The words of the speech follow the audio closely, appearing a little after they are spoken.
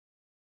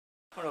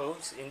Hello,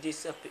 in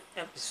this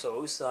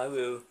episode I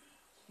will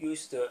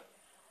use the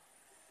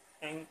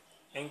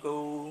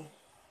angle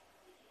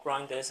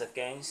grinders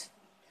again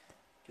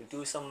to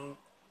do some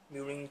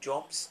milling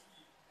jobs.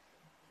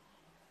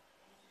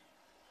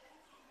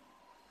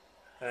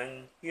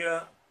 And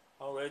here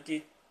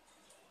already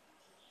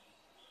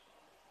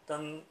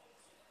done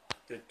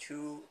the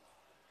two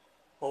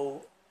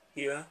hole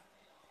here,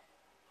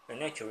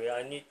 and actually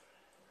I need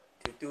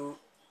to do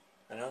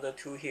another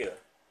two here,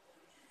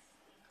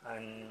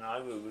 and I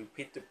will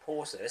repeat the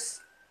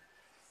process.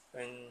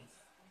 And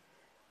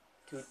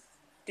to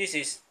this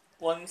is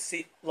 1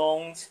 feet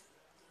long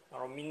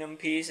aluminum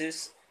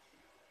pieces,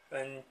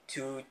 and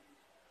to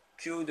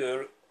drill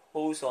the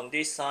holes on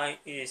this side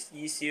it is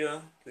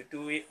easier to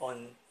do it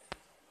on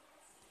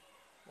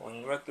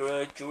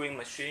regular drilling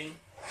machine.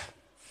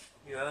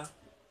 Here,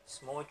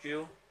 small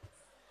drill,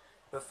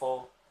 but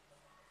for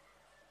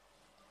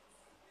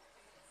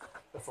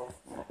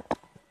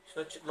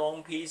such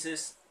long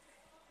pieces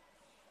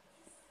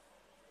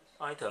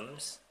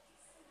items,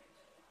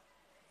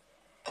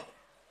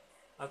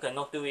 I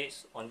cannot do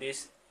it on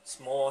this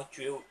small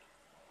drill.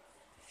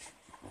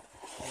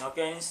 And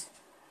again,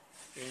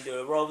 in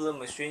the roller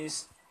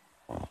machines,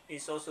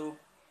 it's also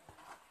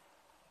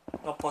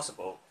not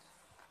possible.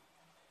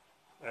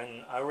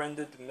 And I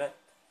rendered the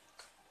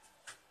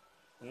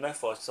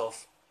methods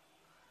of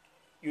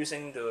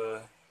using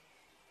the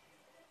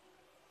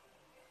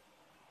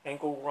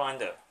angle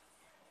grinder.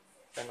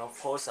 And of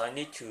course, I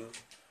need to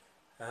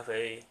have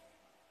a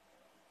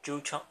drill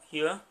chuck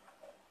here,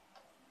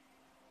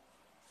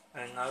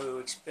 and I will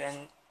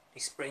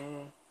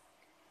explain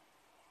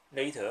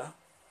later.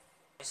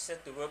 I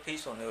set the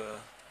workpiece on the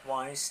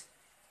vise,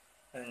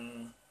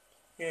 and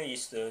here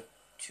is the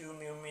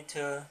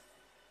 2mm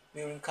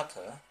milling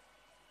cutter,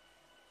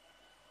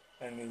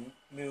 and we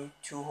mill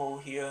two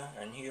holes here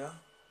and here,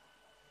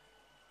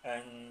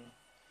 and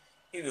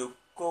it will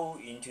go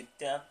into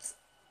depth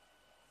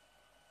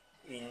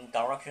in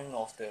direction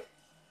of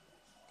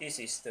this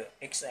is the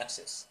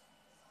x-axis,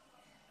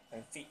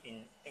 and fit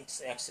in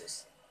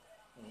x-axis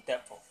in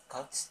depth of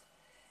cuts,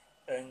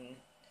 and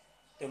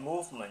the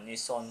movement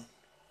is on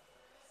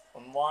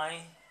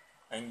Y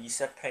and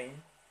Z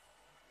plane,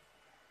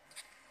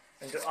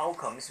 and the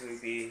outcomes will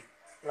be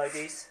like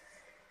this.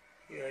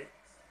 Here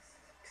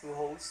two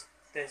holes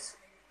that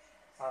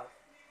I've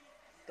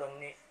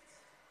done it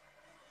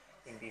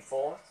in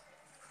before,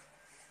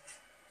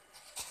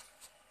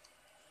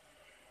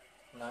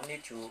 and I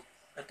need to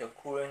add the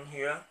coolant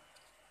here.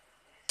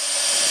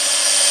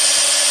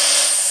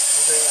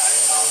 Okay, I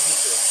now hit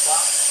the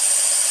start.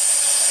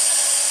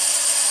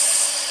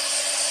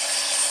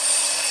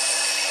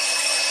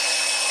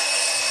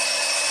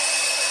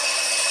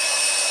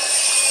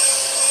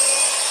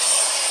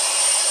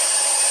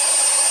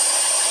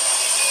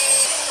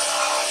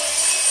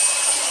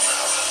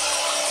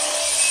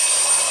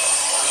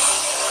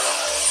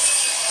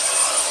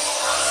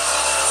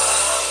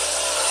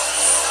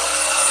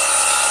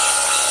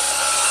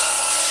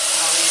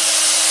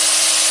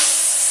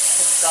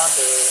 Start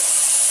the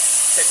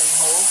second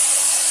hole.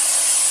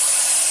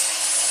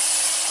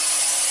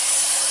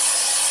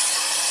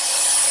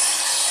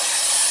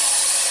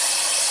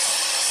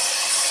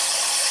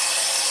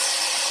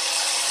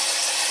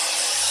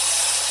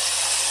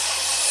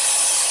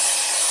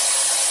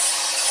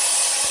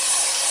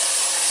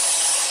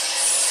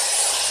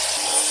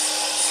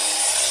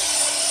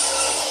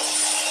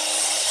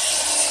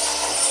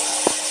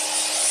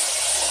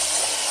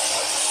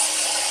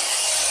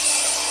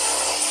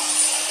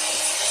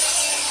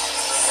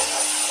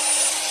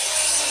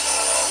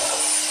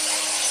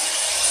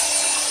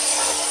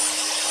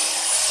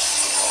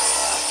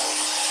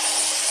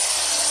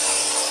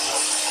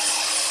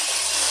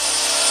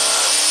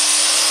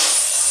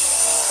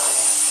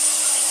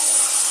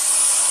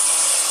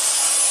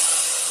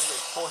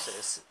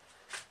 Process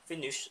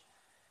finished.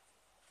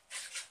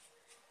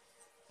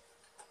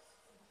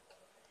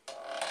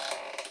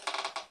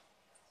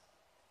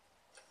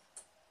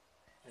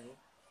 And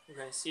you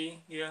can see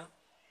here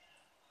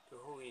the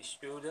hole is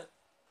drilled.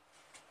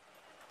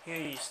 Here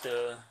is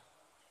the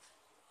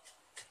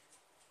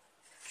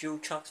drill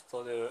chuck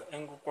for the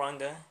angle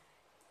grinder.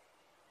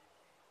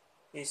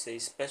 It's a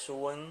special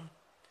one.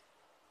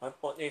 I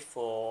bought it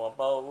for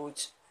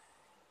about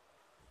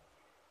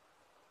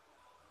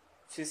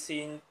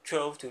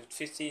 12 to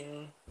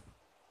 15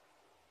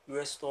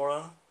 US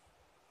dollar.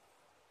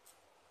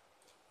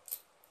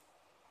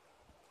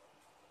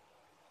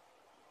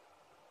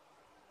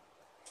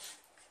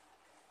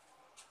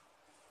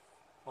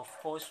 Of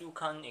course, you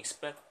can't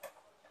expect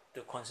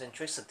the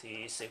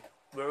concentricity is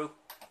very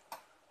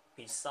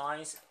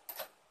precise,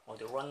 or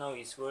the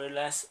runout is very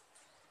less.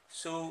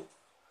 So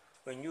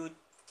when you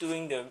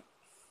doing the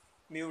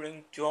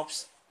milling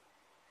jobs,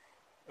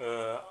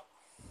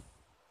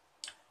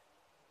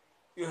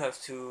 you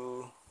have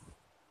to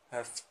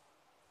have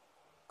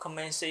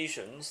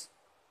compensations.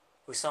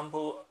 For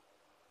example,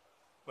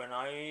 when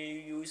I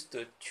use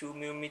the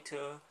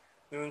 2mm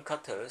milling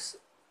cutters,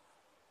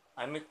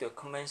 I make the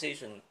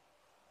compensation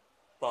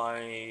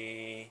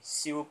by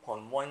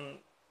 0.1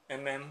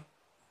 mm,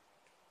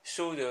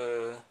 so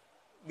the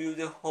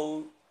milder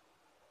hole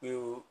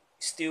will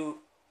still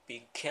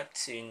be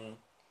kept in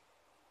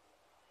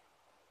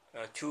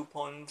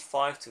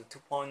 2.5 to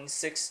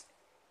 2.6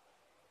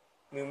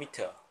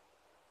 millimeter.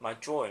 My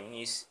drawing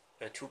is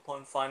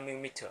 2.5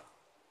 millimeter.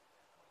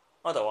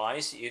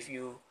 Otherwise, if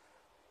you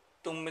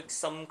don't make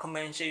some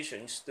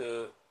compensations,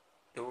 the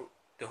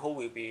hole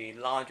will be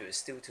larger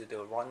still to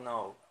the run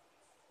out.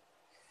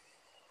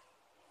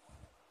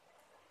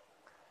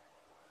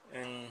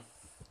 And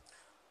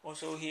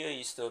also here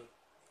is the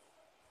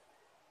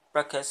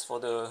brackets for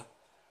the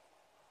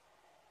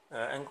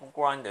angle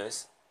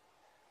grinders.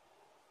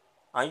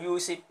 I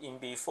use it in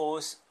before.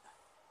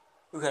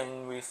 You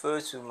can refer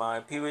to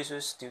my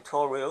previous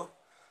tutorial.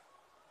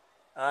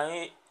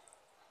 I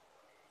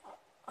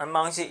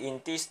mount it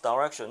in this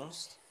direction,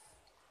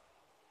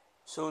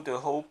 so the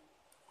whole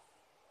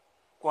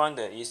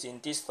grinder is in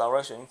this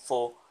direction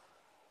for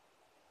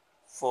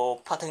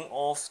cutting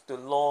off the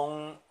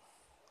long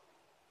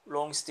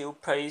steel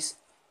plates.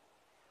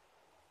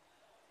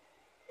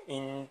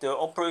 In the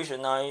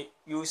operation, I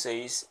use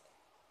a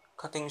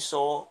cutting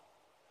saw,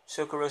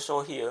 circular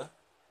saw here.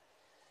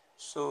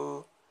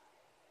 So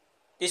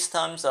this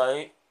time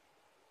I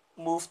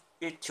move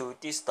it to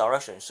this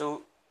direction,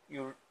 so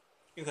you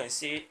can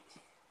see it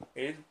a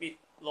little bit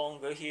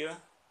longer here.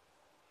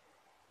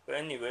 But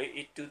anyway,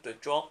 it do the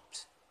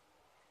drops,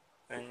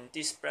 and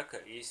this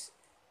bracket is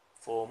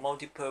for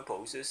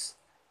multi-purposes.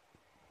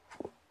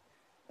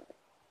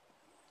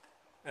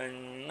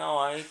 And now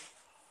I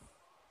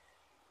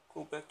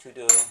go back to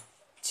the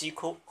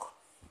G-hook.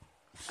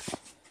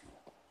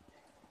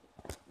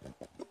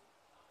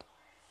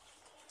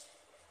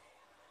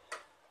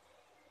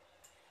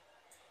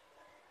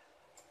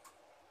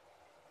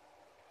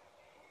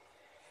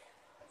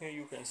 Here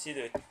you can see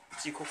the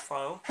G-hook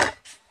file.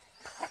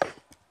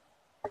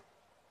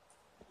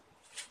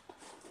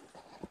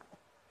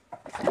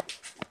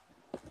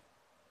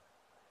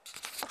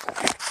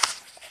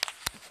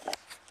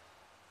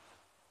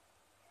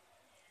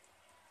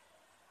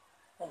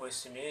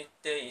 Obviously,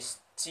 there is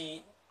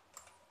G19.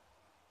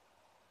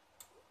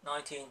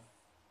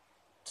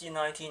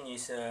 G19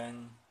 is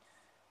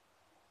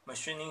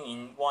machining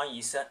in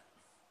YZ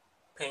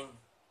plane.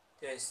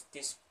 There's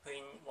this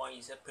plane,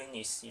 YZ plane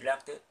is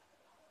selected,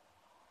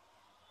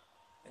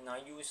 and I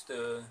use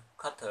the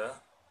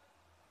cutter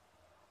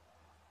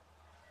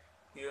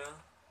here.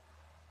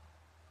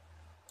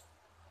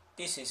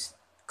 This is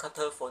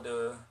cutter for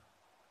the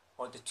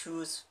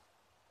tools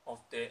of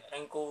the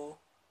angle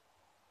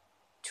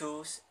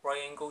tools,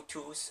 right angle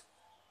tools.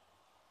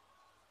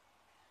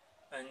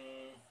 And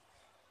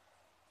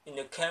in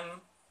the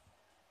CAM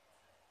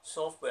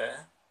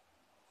software,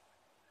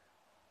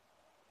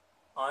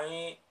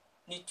 I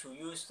need to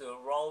use the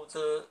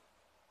router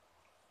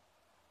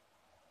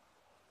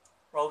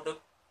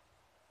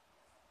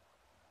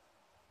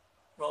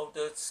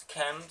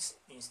cams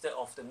instead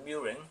of the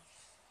milling.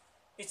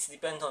 It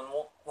depends on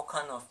what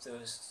kind of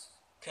the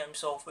CAM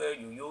software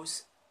you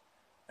use.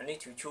 I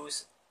need to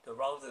choose the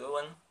router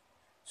one,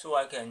 so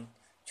I can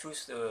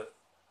choose the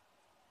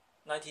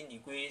 19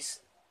 degrees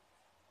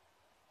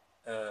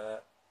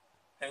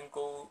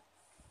angle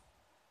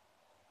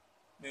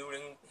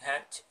milling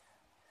head,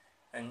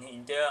 and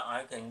in there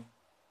I can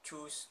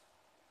choose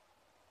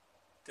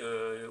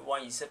the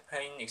YZ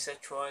plane,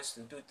 etc.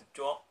 to do the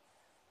drop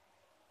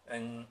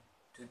and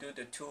to do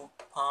the tool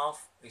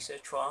path,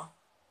 etc.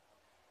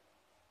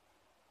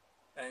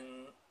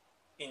 And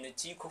in the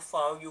G-code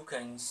file, you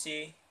can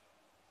see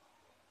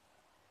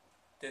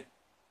the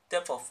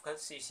depth of cut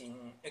is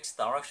in X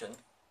direction.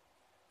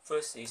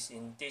 First is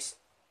in this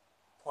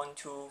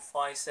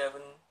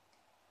 0.257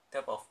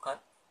 depth of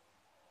cut,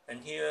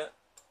 and here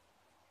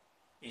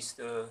is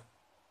the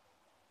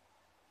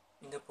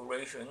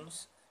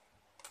interpolations,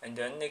 and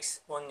the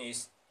next one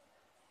is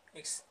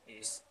X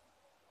is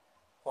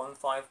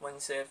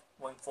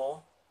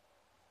 0.51714.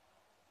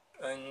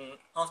 And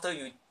after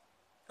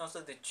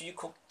the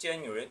G-code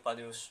generated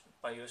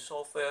by your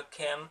software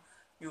CAM,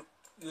 you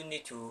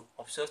need to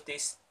observe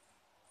this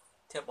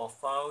type of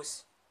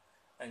files,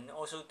 and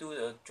also do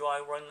the dry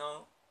run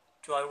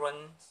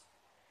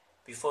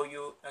before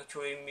you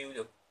actually mill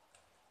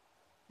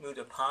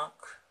the part.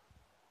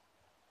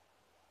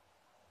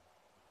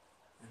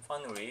 And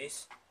finally,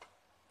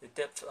 the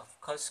depth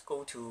of cuts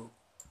go to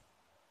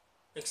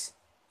X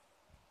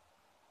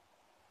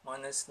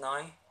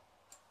 -9,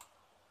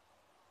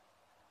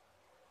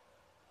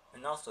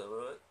 and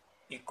afterward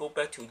you go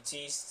back to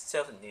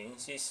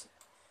G17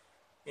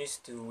 is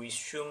to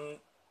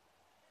resume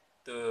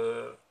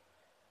the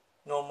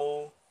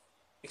normal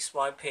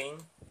XY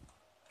plane.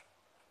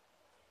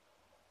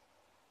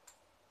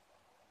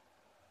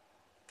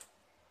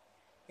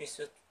 It's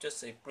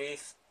just a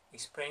brief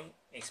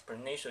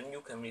explanation.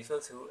 You can refer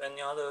to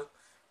any other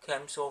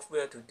CAM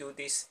software to do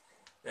this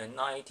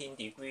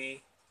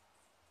 19-degree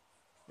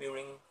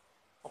milling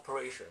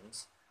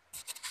operations.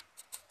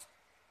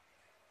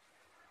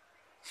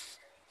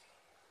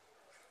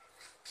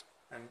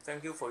 and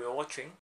thank you for your watching.